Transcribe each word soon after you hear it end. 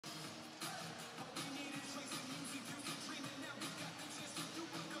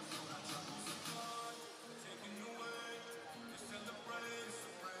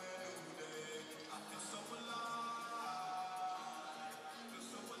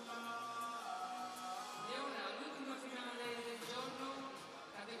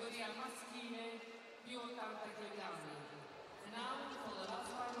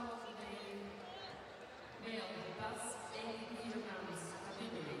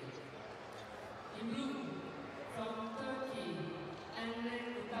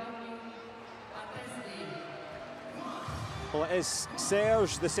Well, it is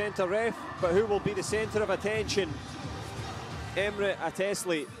Serge, the centre ref, but who will be the centre of attention? Emre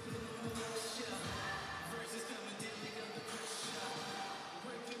ATESLI.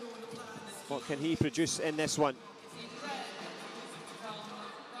 What can he produce in this one?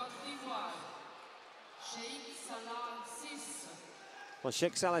 Well,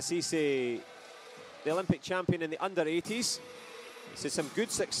 Cheick CISSE, the Olympic champion in the under-80s. He's had some good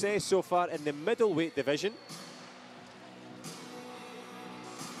success so far in the middleweight division.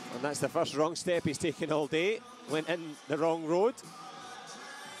 And that's the first wrong step he's taken all day. Went in the wrong road.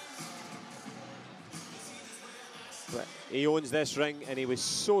 But he owns this ring, and he was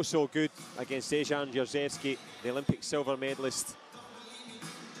so good against Dejan Jerzewski, the Olympic silver medalist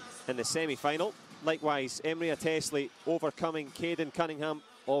in the semi-final. Likewise, Emre ATESLI overcoming Caden Cunningham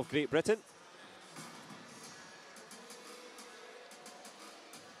of Great Britain.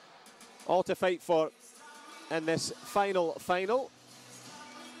 All to fight for in this final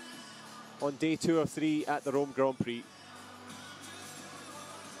on day 2 of 3 at the Rome Grand Prix.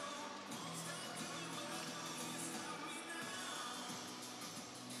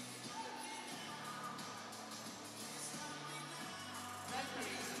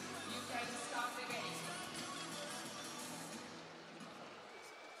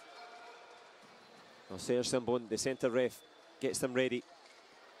 Well, Serge Simbon, the centre ref, gets them ready.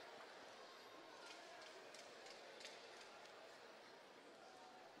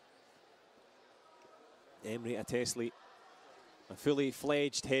 Emre ATESLI, a fully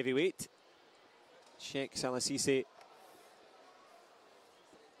fledged heavyweight. Cheick CISSE,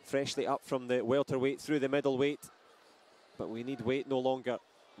 freshly up from the welterweight through the middleweight, but we need weight no longer.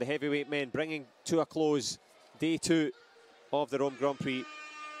 The heavyweight men bringing to a close day 2 of the Rome Grand Prix.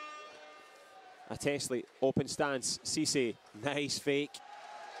 ATESLI, open stance, CISSE, nice fake.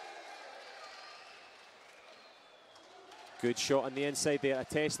 Good shot on the inside there,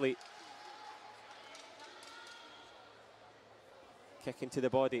 ATESLI. Kicking to the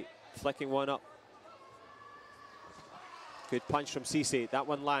body, flicking one up. Good punch from CISSE, that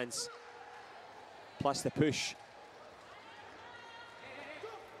one lands. Plus the push.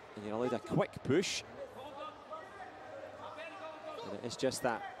 And you're allowed a quick push. And it is just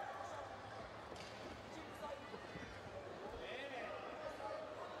that.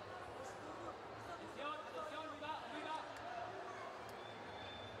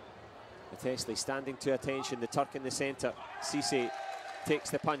 ATESLI standing to attention, the Turk in the centre. CISSE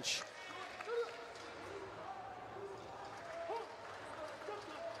takes the punch.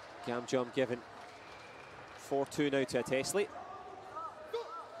 Gam jump given. 4-2 now to ATESLI.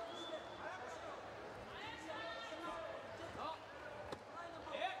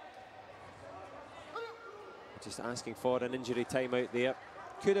 Just asking for an injury timeout there.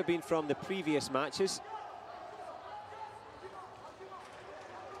 Could have been from the previous matches.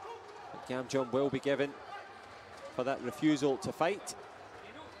 But Gam jump will be given for that refusal to fight.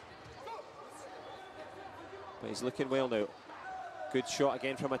 But he's looking well now. Good shot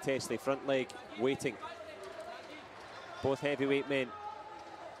again from ATESLI, front leg waiting. Both heavyweight men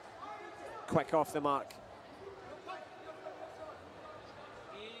quick off the mark.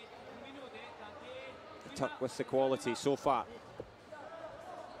 The Turk with the quality so far.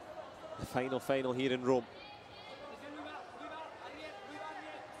 The final here in Rome.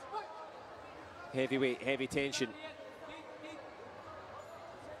 Heavyweight, heavy tension.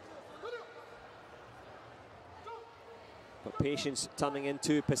 But patience turning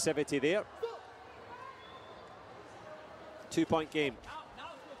into passivity there. 2-point game.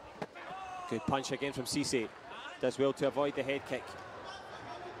 Good punch again from CISSE. Does well to avoid the head kick.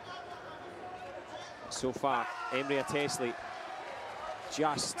 So far, Emre ATESLI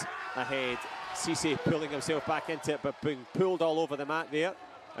just ahead. CISSE pulling himself back into it, but being pulled all over the mat there.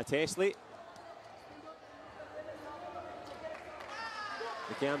 ATESLI.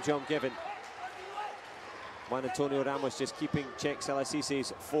 The Gam jump given. Juan Antonio Ramos just keeping Cheick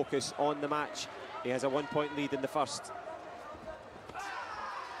CISSE's focus on the match. He has a 1-point lead in the first.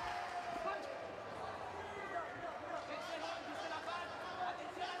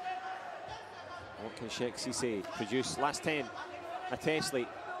 What can Cheick CISSE produce? Last 10. ATESLI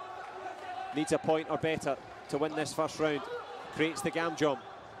needs a point or better to win this first round. Creates the Gam jump.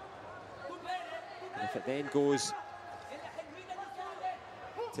 And if it then goes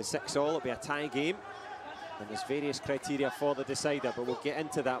to 6-all, it'll be a tie game. And there's various criteria for the decider, but we'll get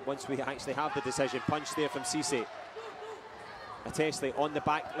into that once we actually have the decision. Punch there from CISSE. ATESLI on the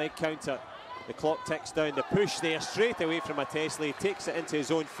back leg counter. The clock ticks down. The push there straight away from ATESLI. Takes it into his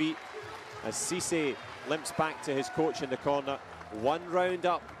own feet as CISSE limps back to his coach in the corner. 1 round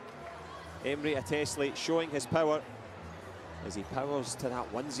up. Emre ATESLI showing his power. as he powers to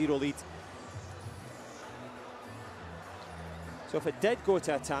that 1-0 lead. So if it did go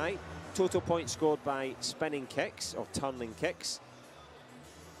to a tie, total points scored by spinning kicks or turning kicks,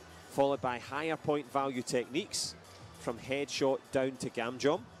 followed by higher point value techniques from headshot down to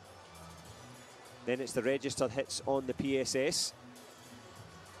gamjom. Then it's the registered hits on the PSS.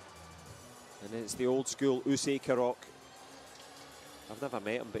 And then it's the old school M+80kg. I've never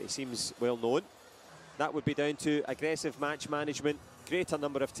met him, but he seems well known. That would be down to aggressive match management, greater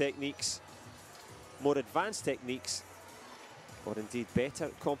number of techniques, more advanced techniques, or indeed better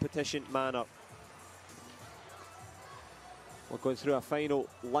competition manner. We're going through our final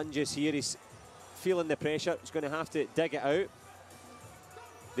lunges here. He's feeling the pressure. He's going to have to dig it out.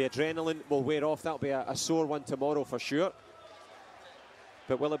 The adrenaline will wear off. That'll be a sore one tomorrow for sure.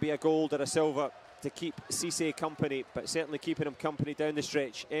 But will it be a gold or a silver to keep CISSE company? But certainly keeping him company down the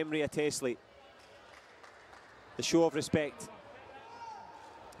stretch. Emre ATESLI. The show of respect.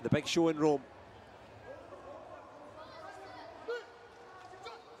 The big show in Rome.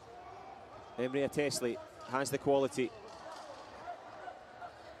 Emre ATESLI has the quality.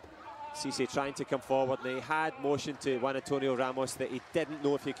 CISSE trying to come forward, and he had motion to Juan Antonio Ramos that he didn't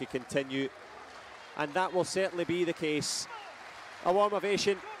know if he could continue, and that will certainly be the case. A warm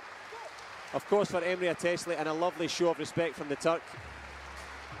ovation, of course, for Emre ATESLI, and a lovely show of respect from the Turk.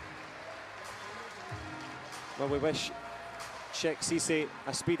 Well, we wish Cheick CISSE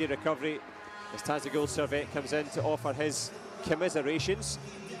a speedy recovery as Tazagul Servette comes in to offer his commiserations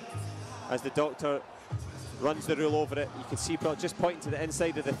as the doctor runs the rule over it. You can see just pointing to the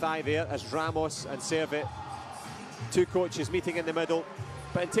inside of the thigh there as Ramos and Servette, two coaches meeting in the middle.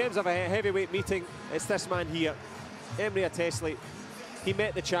 But in terms of a heavyweight meeting, it's this man here, Emre ATESLI. He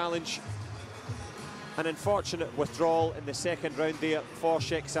met the challenge. An unfortunate withdrawal in the second round there for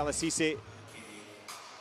Cheick CISSE.